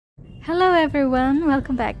Hello everyone,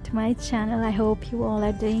 welcome back to my channel. I hope you all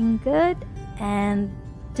are doing good, and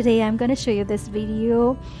today I'm going to show you this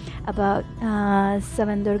video about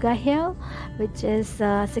Savandurga Hill, which is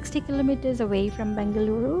 60 kilometers away from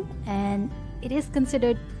Bengaluru, and it is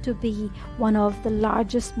considered to be one of the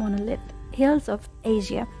largest monolith hills of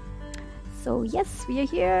Asia. So yes, we are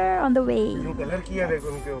here on the way. Let's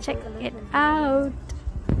check it out.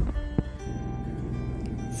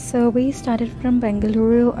 So we started from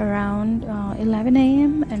Bengaluru around 11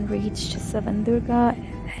 a.m. and reached Savandurga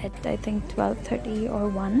at I think 12:30 or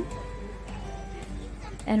 1,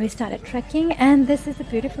 and we started trekking. And this is a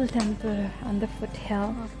beautiful temple on the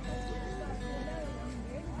foothill.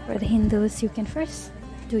 For the Hindus, you can first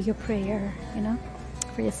do your prayer,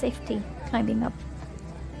 for your safety climbing up.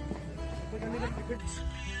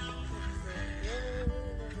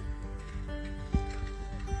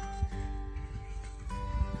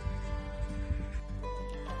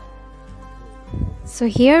 So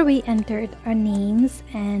here we entered our names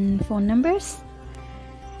and phone numbers.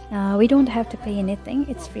 We don't have to pay anything,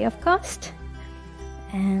 it's free of cost.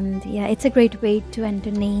 And yeah, it's a great way to enter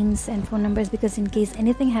names and phone numbers, because in case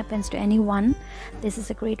anything happens to anyone, this is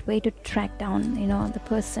a great way to track down the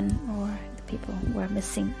person or the people who are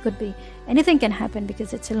missing. Could be anything, can happen,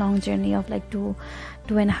 because it's a long journey of like two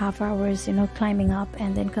and a half hours, climbing up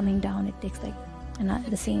and then coming down. It takes like, and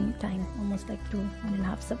at the same time almost like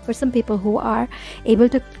 1.5. So for some people who are able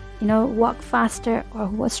to walk faster or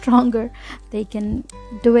who are stronger, they can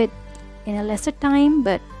do it in a lesser time,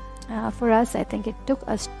 but for us, I think it took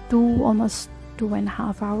us almost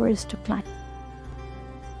 2.5 hours to climb.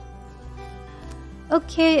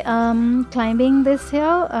 Okay, climbing this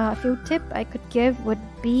hill, a few tips I could give would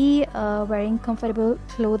be wearing comfortable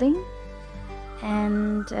clothing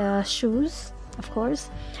and shoes, of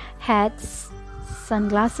course, hats,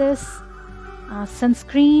 sunglasses,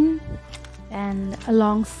 sunscreen, and a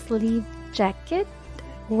long sleeve jacket.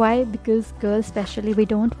 Why? Because girls especially, we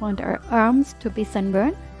don't want our arms to be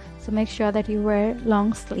sunburned, so make sure that you wear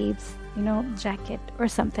long sleeves, jacket or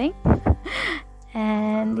something.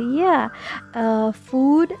 And yeah,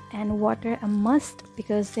 food and water a must,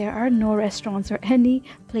 because there are no restaurants or any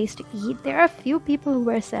place to eat. There are a few people who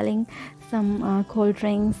were selling some cold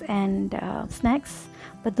drinks and snacks,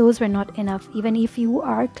 but those were not enough. Even if you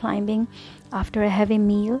are climbing after a heavy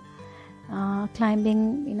meal,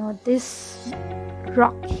 climbing this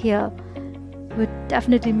rock here would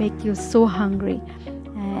definitely make you so hungry,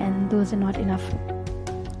 and those are not enough.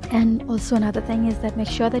 And also another thing is that make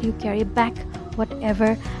sure that you carry back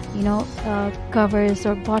whatever covers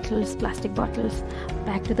or bottles, plastic bottles,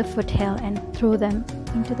 back to the foothill and throw them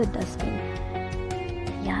into the dustbin.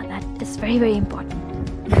 Yeah, that is very, very important.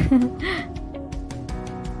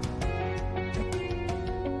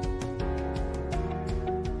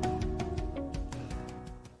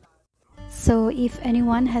 So if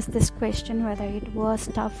anyone has this question whether it was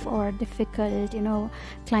tough or difficult,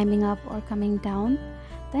 climbing up or coming down,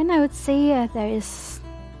 then I would say there is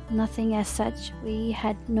nothing as such. We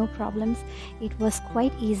had no problems. It was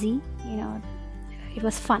quite easy, it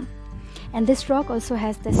was fun. And this rock also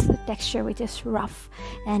has this texture which is rough,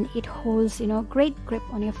 and it holds great grip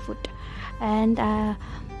on your foot. And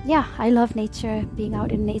yeah, I love nature, being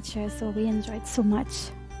out in nature, so we enjoyed so much.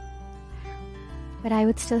 But I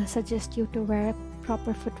would still suggest you to wear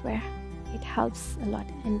proper footwear. It helps a lot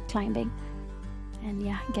in climbing and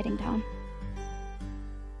yeah, getting down.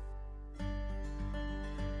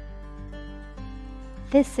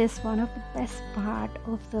 This is one of the best part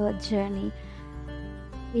of the journey.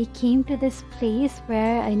 We came to this place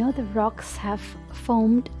where the rocks have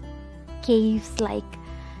formed caves like,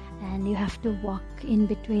 and you have to walk in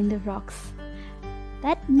between the rocks.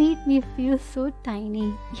 That made me feel so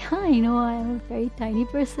tiny. Yeah, I know I'm a very tiny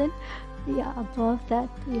person. Yeah, above that,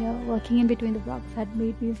 walking in between the rocks had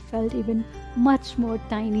made me felt even much more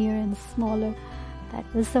tinier and smaller. That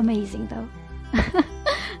was amazing though.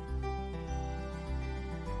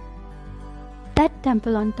 That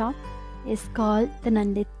temple on top is called the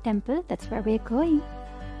Nandit temple. That's where we're going.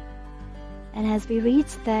 And as we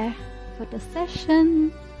reach there, photo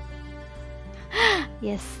session.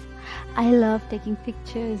 Yes, I love taking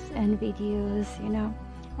pictures and videos,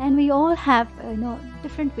 and we all have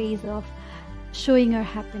different ways of showing our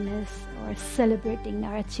happiness or celebrating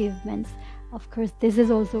our achievements. Of course, this is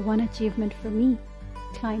also one achievement for me,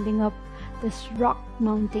 climbing up this rock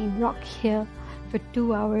hill for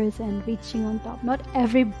 2 hours and reaching on top. Not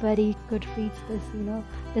everybody could reach this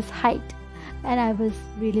this height, and I was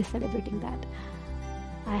really celebrating that.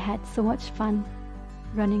 I had so much fun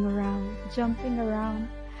running around, jumping around.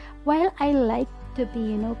 While I like to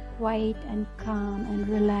be, quiet and calm and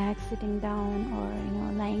relaxed, sitting down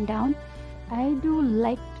or, lying down, I do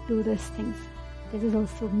like to do these things. This is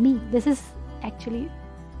also me. This is actually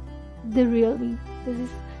the real me. This is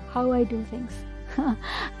how I do things.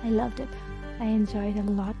 I loved it. I enjoyed it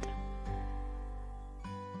a lot.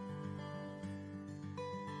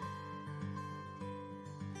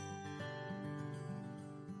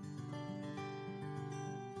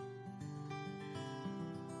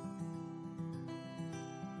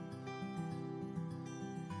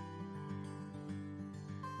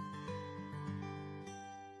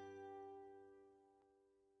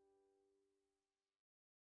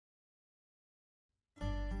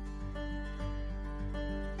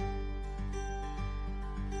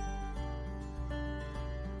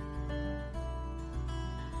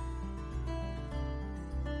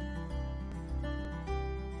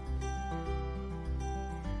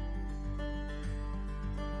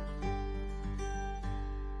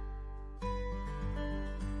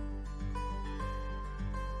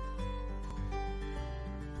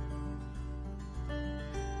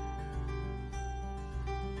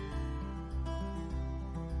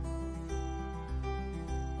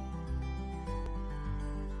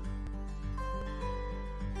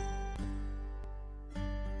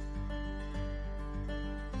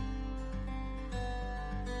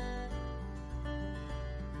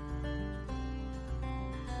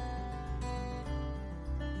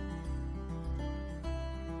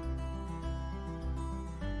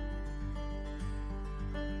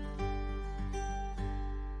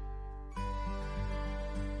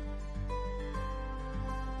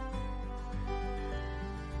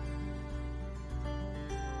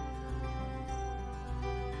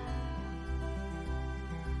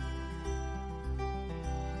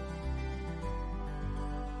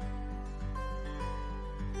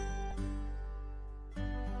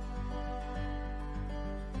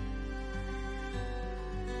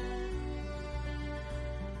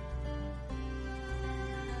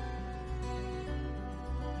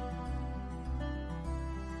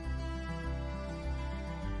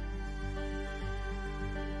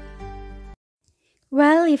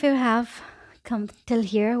 Well, if you have come till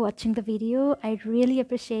here watching the video, I really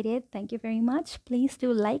appreciate it. Thank you very much. Please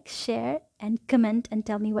do like, share, and comment and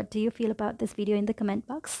tell me what do you feel about this video in the comment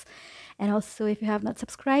box. And also, if you have not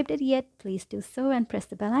subscribed it yet, please do so and press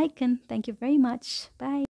the bell icon. Thank you very much. Bye.